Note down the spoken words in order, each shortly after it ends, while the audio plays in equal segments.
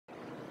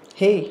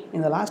Hey, in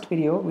the last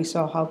video we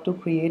saw how to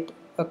create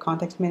a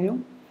context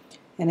menu,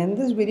 and in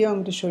this video I'm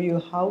going to show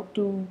you how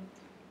to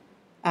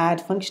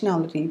add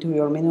functionality to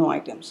your menu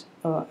items.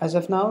 As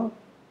of now,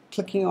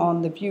 clicking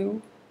on the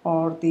view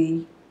or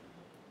the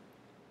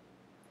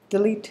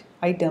delete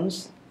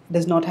items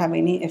does not have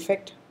any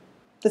effect.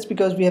 That's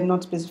because we have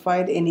not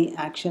specified any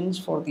actions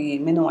for the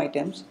menu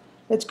items.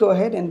 Let's go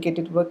ahead and get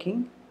it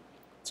working.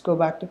 Let's go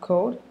back to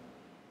code,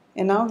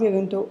 and now we're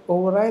going to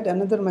override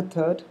another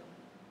method.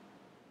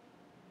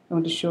 I'm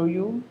going to show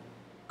you.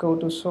 Go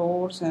to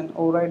source and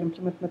override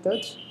implement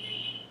methods,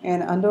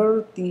 and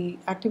under the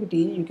activity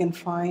you can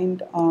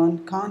find on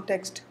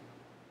context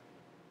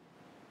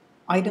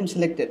item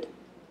selected.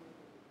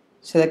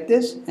 Select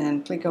this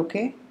and click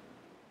OK.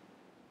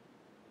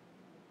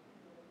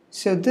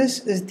 So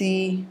this is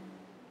the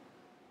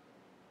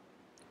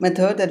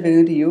method that we're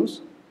going to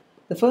use.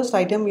 The first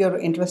item we are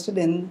interested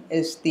in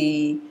is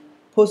the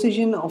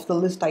position of the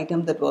list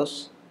item that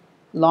was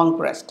long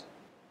pressed.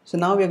 So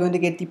now we're going to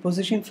get the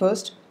position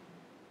first.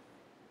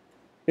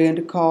 We're going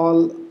to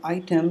call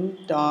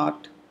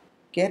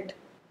item.get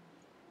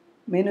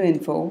menu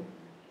info,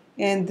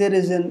 and there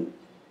is a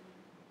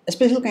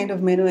special kind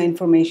of menu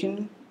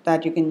information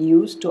that you can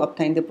use to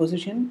obtain the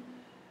position.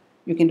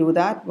 You can do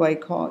that by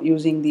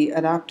using the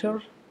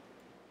adapter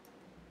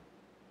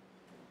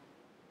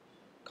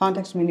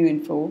context menu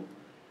info,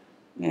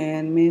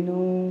 and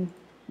menu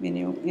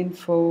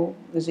info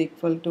is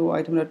equal to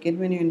item.get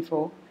menu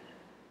info,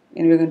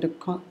 and we're going to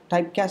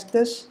typecast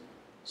this.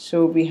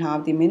 So we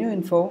have the menu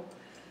info.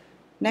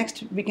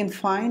 Next we can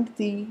find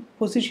the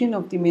position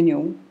of the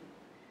menu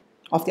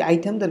of the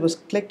item that was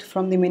clicked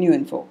from the menu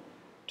info.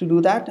 To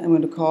do that, I'm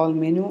going to call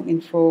menu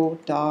info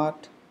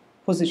dot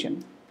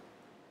position.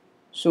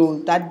 So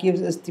that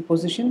gives us the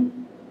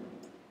position.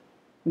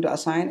 I'm going to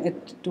assign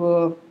it to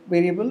a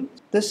variable.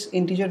 This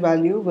integer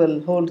value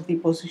will hold the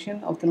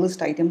position of the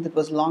list item that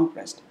was long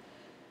pressed.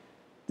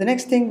 The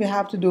next thing we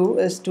have to do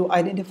is to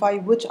identify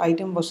which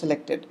item was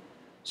selected.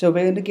 So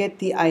we're going to get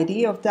the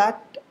ID of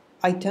that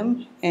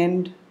item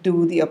and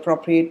do the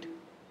appropriate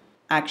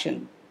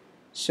action.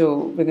 So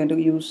we're going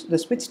to use the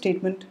switch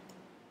statement,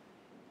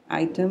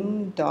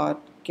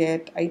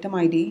 item.get item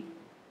ID.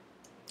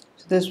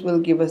 So this will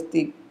give us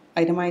the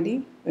item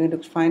ID. We're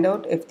going to find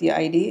out if the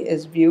ID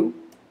is view,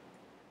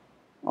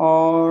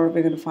 or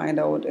we're going to find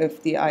out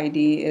if the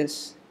ID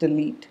is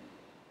delete.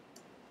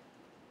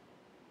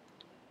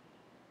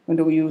 I'm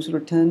going to use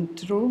return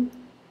true.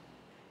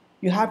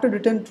 You have to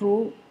return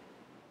true.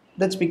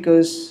 That's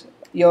because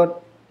you're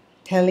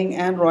telling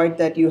Android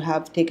that you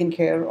have taken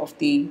care of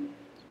the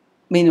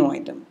menu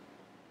item.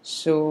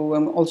 So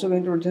I'm also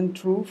going to return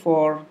true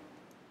for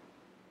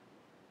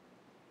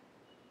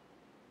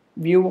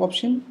view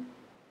option.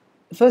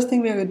 The first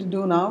thing we're going to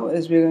do now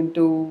is we're going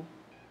to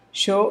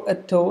show a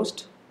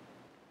toast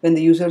when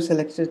the user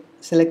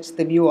selects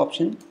the view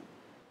option.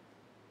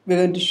 We're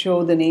going to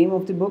show the name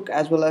of the book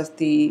as well as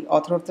the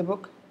author of the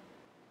book.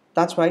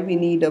 That's why we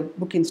need a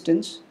book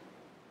instance.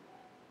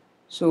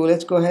 So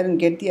let's go ahead and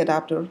get the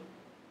adapter,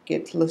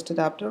 get list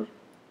adapter.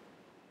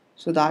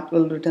 So that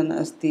will return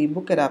us the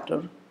book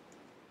adapter.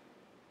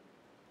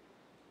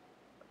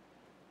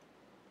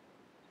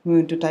 We're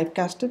going to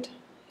typecast it,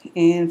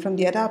 and from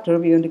the adapter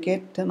we're going to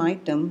get an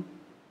item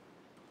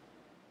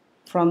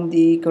from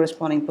the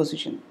corresponding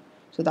position.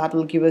 So that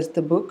will give us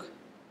the book,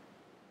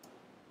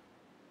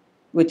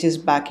 which is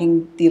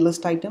backing the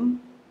list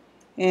item,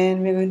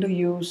 and we're going to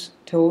use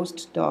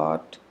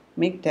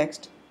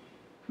toast.makeText.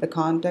 The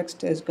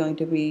context is going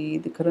to be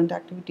the current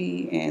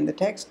activity, and the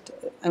text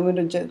I'm going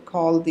to just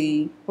call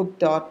the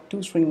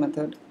book.toString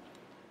method.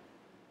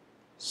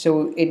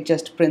 So it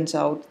just prints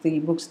out the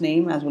book's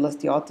name as well as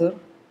the author.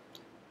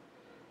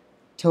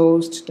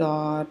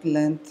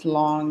 Toast.length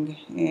long,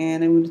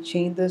 and I'm going to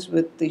change this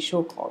with the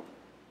show call.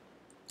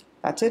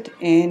 That's it.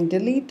 And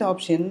delete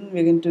option,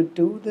 we're going to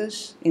do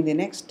this in the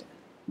next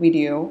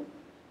video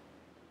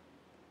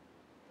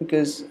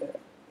because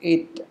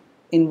it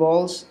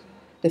involves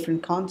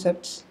different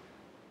concepts.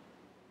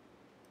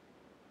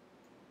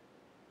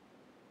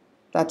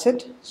 That's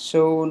it.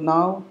 So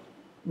now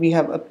we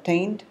have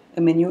obtained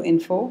a menu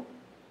info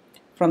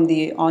from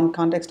the on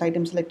context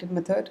item selected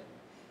method,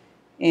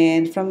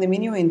 and from the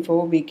menu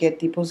info we get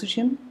the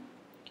position,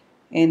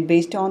 and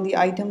based on the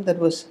item that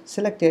was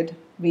selected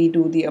we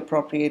do the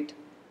appropriate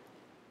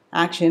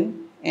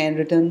action and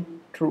return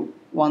true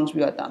once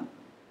we are done.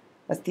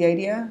 That's the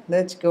idea.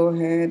 Let's go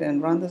ahead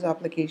and run this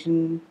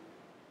application.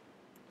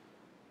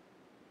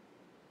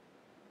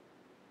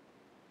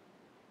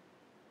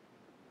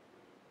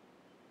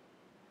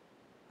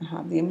 I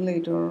have the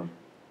emulator.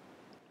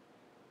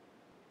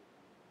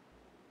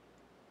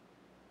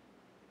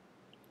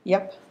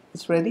 Yep,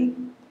 it's ready.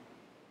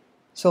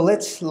 So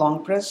let's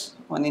long press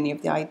on any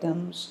of the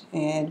items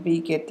and we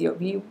get the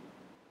view,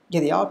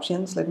 get the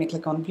options. Let me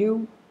click on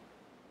view,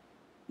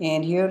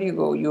 and here you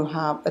go, you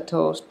have a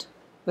toast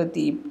with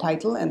the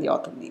title and the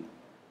author name.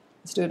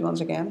 Let's do it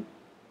once again.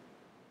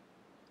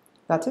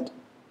 That's it.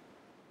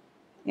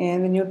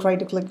 And when you try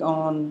to click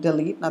on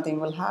delete, nothing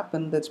will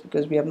happen. That's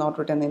because we have not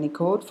written any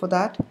code for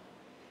that.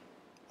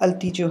 I'll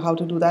teach you how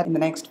to do that in the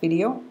next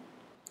video.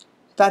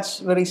 That's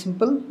very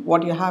simple.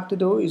 What you have to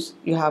do is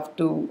you have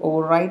to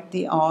overwrite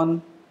the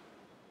on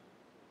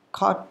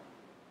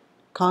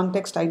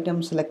context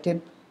item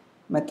selected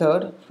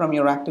method from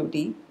your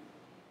activity,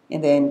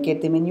 and then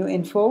get the menu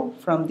info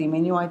from the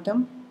menu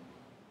item,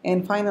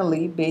 and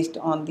finally, based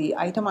on the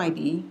item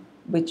ID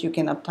which you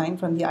can obtain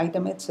from the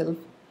item itself,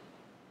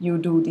 you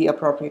do the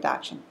appropriate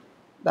action.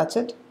 That's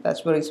it.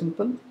 That's very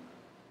simple.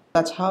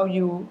 That's how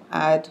you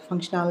add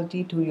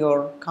functionality to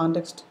your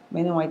context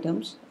menu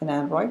items in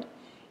Android.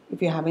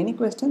 If you have any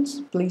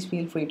questions, please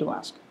feel free to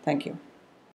ask. Thank you.